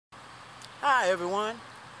Hi everyone,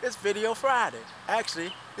 it's Video Friday.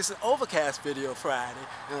 Actually, it's an Overcast Video Friday.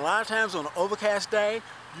 And a lot of times on an Overcast day,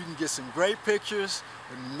 you can get some great pictures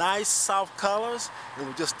with nice soft colors, and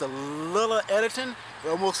with just a little editing, it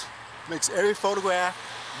almost makes every photograph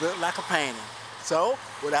look like a painting. So,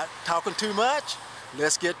 without talking too much,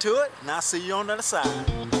 let's get to it, and I'll see you on the other side.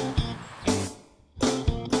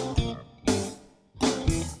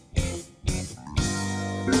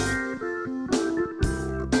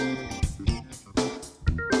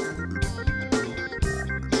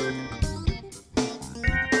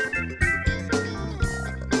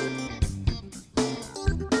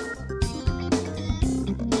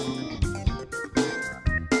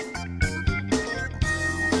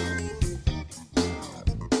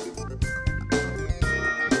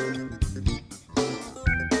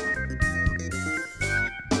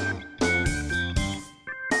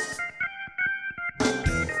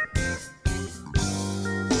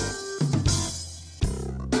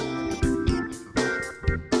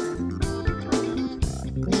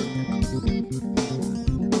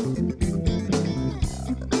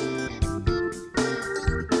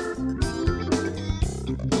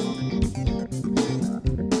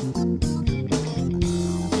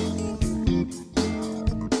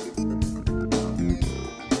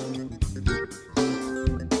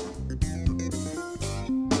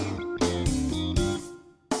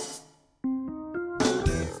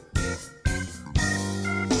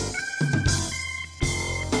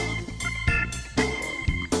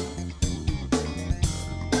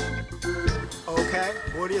 Okay,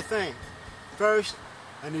 what do you think? First,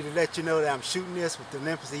 I need to let you know that I'm shooting this with the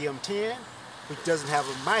Olympus EM10, which doesn't have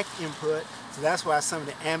a mic input, so that's why some of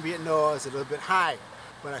the ambient noise is a little bit higher.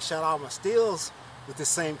 But I shot all my stills with the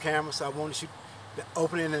same camera, so I want to shoot the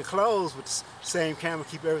opening and close with the same camera,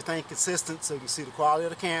 keep everything consistent so you can see the quality of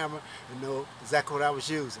the camera and know exactly what I was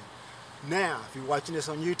using. Now, if you're watching this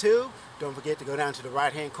on YouTube, don't forget to go down to the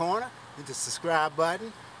right-hand corner, hit the subscribe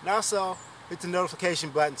button, and also hit the notification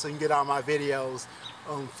button so you can get all my videos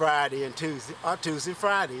on Friday and Tuesday, or Tuesday and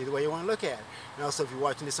Friday, either way you want to look at it. And also, if you're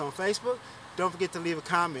watching this on Facebook, don't forget to leave a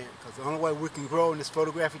comment, because the only way we can grow in this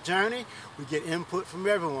photographic journey, we get input from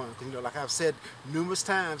everyone. Because, you know, like I've said numerous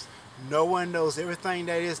times, no one knows everything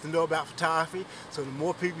there is to know about photography. So the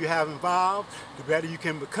more people you have involved, the better you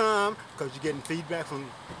can become, because you're getting feedback from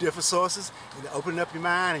different sources and opening up your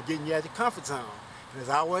mind and getting you out of your comfort zone. And as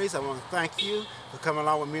always, I want to thank you for coming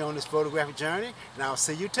along with me on this photographic journey, and I'll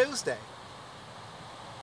see you Tuesday.